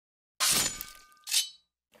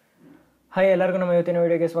Hi ಎಲ್ಲರಿಗೂ ನಮ್ಮ ಇವತ್ತಿನ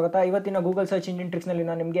ವಿಡಿಯೋಗೆ ಸ್ವಾಗತ. ಇವತ್ತಿನ ಗೂಗಲ್ ಸರ್ಚ್ ಇಂಜಿನ್ ಟ್ರಿಕ್ಸ್ನಲ್ಲಿ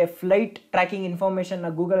ನಾನು ನಿಮಗೆ ಫ್ಲೈಟ್ ಟ್ರ್ಯಾಕಿಂಗ್ ಇನ್ಫಾರ್ಮೇಷನ್ನ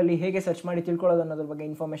ಗೂಗಲಲ್ಲಿ ಹೇಗೆ ಸರ್ಚ್ ಮಾಡಿ ತಿಳ್ಕೊಳ್ಳೋದು ಅನ್ನೋದ್ರ ಬಗ್ಗೆ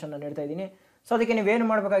ಇನ್ಫಾರ್ಮೇಷನ್ ನೀಡ್ತಾ ಇದ್ದೀನಿ. ಸೊ ಅದಕ್ಕೆ ನೀವೇನು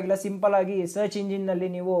ಮಾಡಬೇಕಾಗಿಲ್ಲ, ಸಿಂಪಲ್ ಆಗಿ ಸರ್ಚ್ ಇಂಜಿನ್ನಲ್ಲಿ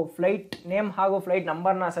ನೀವು ಫ್ಲೈಟ್ ನೇಮ್ ಹಾಗೂ ಫ್ಲೈಟ್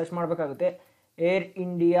ನಂಬರ್ನ ಸರ್ಚ್ ಮಾಡಬೇಕಾಗುತ್ತೆ. ಏರ್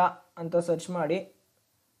ಇಂಡಿಯಾ ಅಂತ ಸರ್ಚ್ ಮಾಡಿ,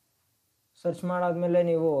 ಸರ್ಚ್ ಮಾಡಾದ್ಮೇಲೆ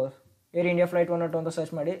ನೀವು ಏರ್ ಇಂಡಿಯಾ ಫ್ಲೈಟ್ 102 ಅಂತ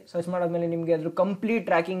ಸರ್ಚ್ ಮಾಡಾದ್ಮೇಲೆ ನಿಮಗೆ ಅದ್ರ ಕಂಪ್ಲೀಟ್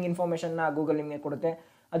ಟ್ರ್ಯಾಕಿಂಗ್ ಇನ್ಫಾರ್ಮೇಷನ್ನ ಗೂಗಲ್ ನಿಮಗೆ ಕೊಡುತ್ತೆ.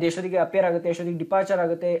 ಅದು ಎಷ್ಟೊತ್ತಿಗೆ ಅಪಿಯರ್ ಆಗುತ್ತೆ, ಎಷ್ಟೊತ್ತಿಗೆ ಡಿಪಾರ್ಚರ್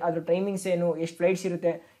ಆಗುತ್ತೆ, ಅದ್ರ ಟೈಮಿಂಗ್ಸ್ ಏನು, ಎಷ್ಟು ಫ್ಲೈಟ್ಸ್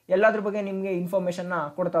ಇರುತ್ತೆ, ಎಲ್ಲದ್ರ ಬಗ್ಗೆ ನಿಮಗೆ ಇನ್ಫಾರ್ಮೇಷನ್ನ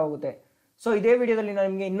ಕೊಡ್ತಾ ಹೋಗುತ್ತೆ. ಸೊ ಇದೇ ವಿಡಿಯೋದಲ್ಲಿ ನಾನು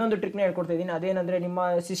ನಿಮಗೆ ಇನ್ನೊಂದು ಟ್ರಿಕ್ನ ಹೇಳ್ಕೊಡ್ತಾ ಇದ್ದೀನಿ. ಅದೇನೆಂದರೆ ನಿಮ್ಮ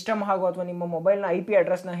ಸಿಸ್ಟಮ್ ಹಾಗೂ ಅಥವಾ ನಿಮ್ಮ ಮೊಬೈಲ್ನ IP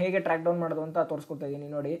ಅಡ್ರೆಸ್ನ ಹೇಗೆ ಟ್ರ್ಯಾಕ್ ಡೌನ್ ಮಾಡೋದು ಅಂತ ತೋರಿಸ್ಕೊಡ್ತಾ ಇದ್ದೀನಿ.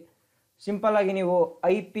 ನೋಡಿ, ಸಿಂಪಲ್ ಆಗಿ ನೀವು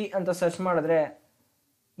IP ಅಂತ ಸರ್ಚ್ ಮಾಡಿದ್ರೆ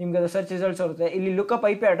ನಿಮ್ಗೆ ಅದು ಸರ್ಚ್ ರಿಸಲ್ಟ್ಸ್ ಬರುತ್ತೆ. ಇಲ್ಲಿ ಲುಕಪ್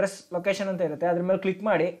IP ಅಡ್ರೆಸ್ ಲೊಕೇಶನ್ ಅಂತ ಇರುತ್ತೆ, ಅದ್ರ ಮೇಲೆ ಕ್ಲಿಕ್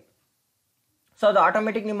ಮಾಡಿ. ಸೊ ಅದು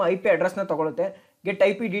ಆಟೋಮೆಟಿಕ್ ನಿಮ್ಮ IP ಅಡ್ರೆಸ್ನ ತಗೊಳುತ್ತೆ. ಗೆಟ್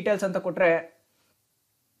IP ಡೀಟೇಲ್ಸ್ ಅಂತ ಕೊಟ್ಟರೆ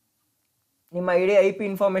ನಿಮ್ಮ ಇಡೀ IP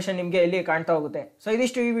ಇನ್ಫಾರ್ಮೇಷನ್ ನಿಮಗೆ ಇಲ್ಲಿ ಕಾಣ್ತಾ ಹೋಗುತ್ತೆ. ಸೊ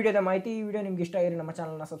ಇದಿಷ್ಟು ಈ ವಿಡಿಯೋದ ಮಾಹಿತಿ. ಈ ವಿಡಿಯೋ ನಿಮ್ಗೆ ಇಷ್ಟ ಆಗಿದ್ರೆ ನಮ್ಮ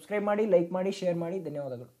ಚಾನಲ್ನ ಸಬ್ಸ್ಕ್ರೈಬ್ ಮಾಡಿ, ಲೈಕ್ ಮಾಡಿ, ಶೇರ್ ಮಾಡಿ.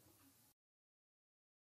 ಧನ್ಯವಾದಗಳು.